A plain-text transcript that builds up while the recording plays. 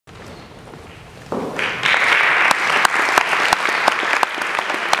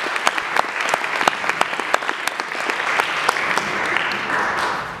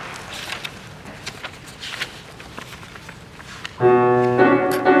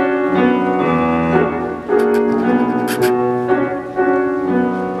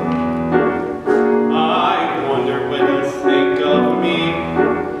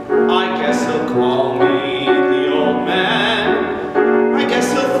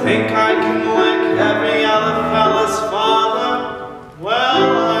think I can lick every other fella's father?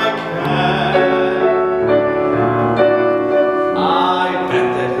 Well, I can. I bet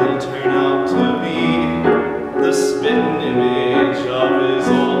that he'll turn out to be the spitting image of his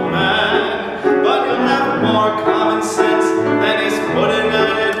old man, but he'll have more common sense than his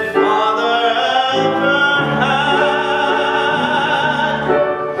wooden-headed father ever had.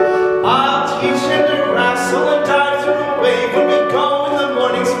 I'll teach him to wrestle and dive through a wave when we go in the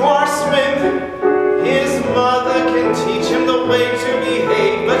morning's war swim. His mother can teach him the way to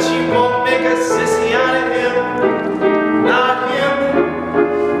behave, but she won't make a sissy out of him. Not him,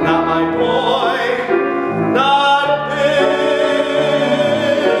 not my boy, not Bill.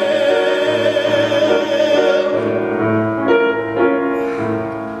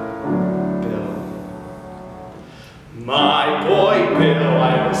 My boy Bill,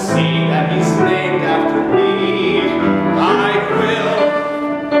 I will see that he's named after me. I will.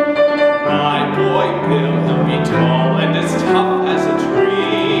 My boy Bill, he'll be tall and as tough as a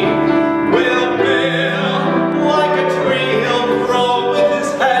tree. Will Bill, like a tree, he'll grow with his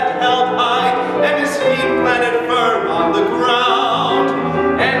head held high and his feet planted firm on the ground.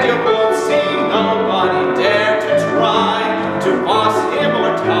 And you won't see nobody dare to try to boss him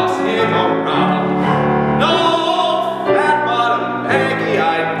or toss him around. No fat-bottom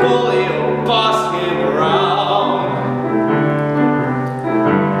baggy-eyed bully will boss him around.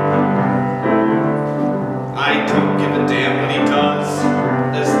 I don't give a damn what he does,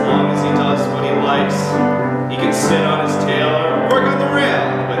 as long as he does what he likes. He can sit on his tail or work on the rail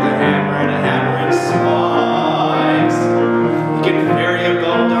with a hammer and spikes. He can ferry a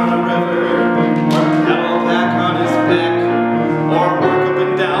boat down a river, or pedal back on his back, or work up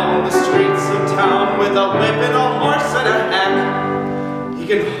and down the streets of town with a whip and a horse and a hack. He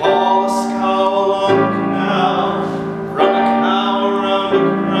can haul a scow along the canal, run a cow around a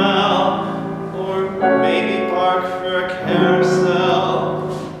corral, or maybe bark for a carousel.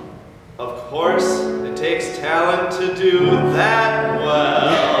 Of course, it takes talent to do that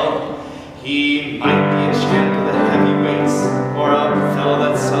well. He might be a champ of the heavyweights, or a fellow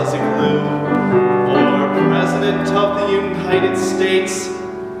that sells you glue, or president of the United States.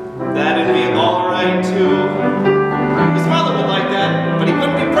 That'd be all right too. His mother would like that, but he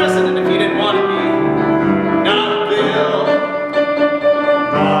wouldn't be president if he didn't want to be. Not Bill.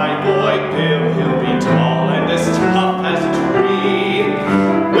 My boy Bill, he'll be tall and as tough as a tree.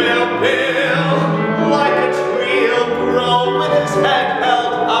 Will Bill, like a tree, he'll grow with his head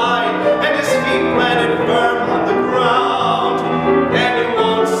held high and his feet planted firm on the ground. And you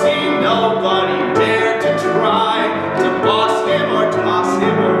won't see nobody dare to try to boss him or toss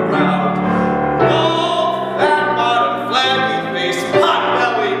him around. No fat-bottom, flabby-faced,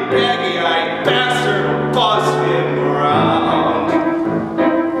 pot-bellied, baggy-eyed bastard will boss him around.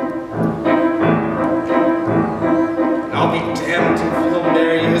 I'll be damned if he'll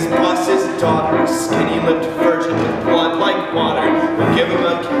marry his boss's daughter, a skinny-lipped virgin with blood like water, who'll give him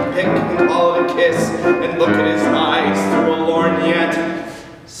a pick and call it a kiss, and look at his eyes through a lorgnette.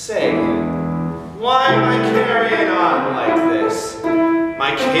 Say, why am I carrying on like this?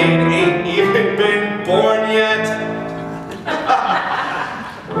 My kid ain't even been born yet.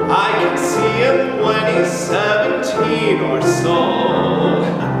 I can see him when he's 17 or so,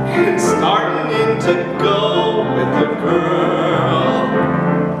 and starting in to go with a girl.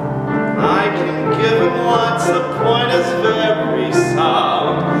 I can give him lots of pointers, very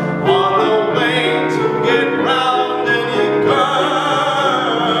sound, on the way to get round any girl.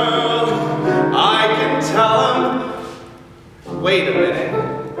 I can tell him, wait a minute,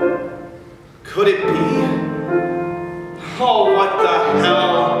 could it be? Oh, what the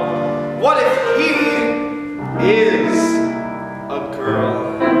hell? What if he is a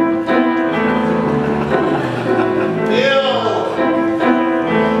girl? Bill!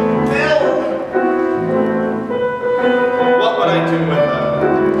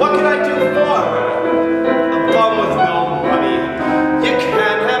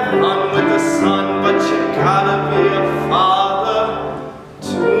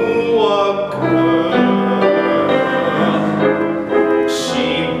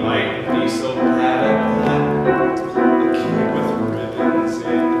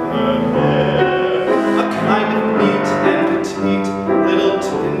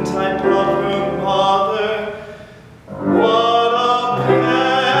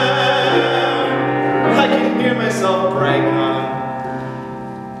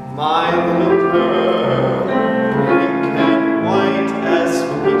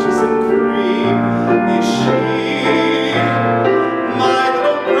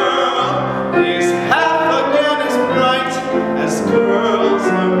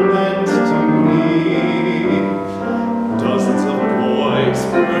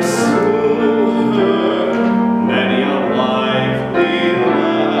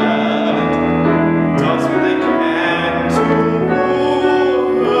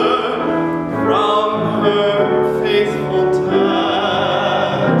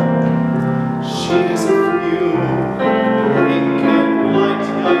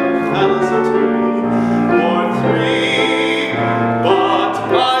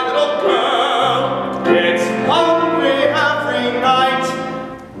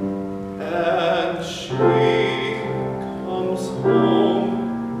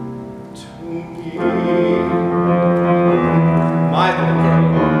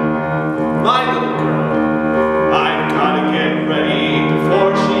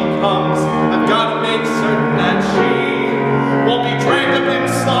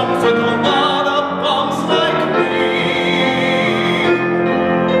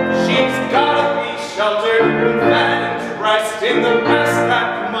 in the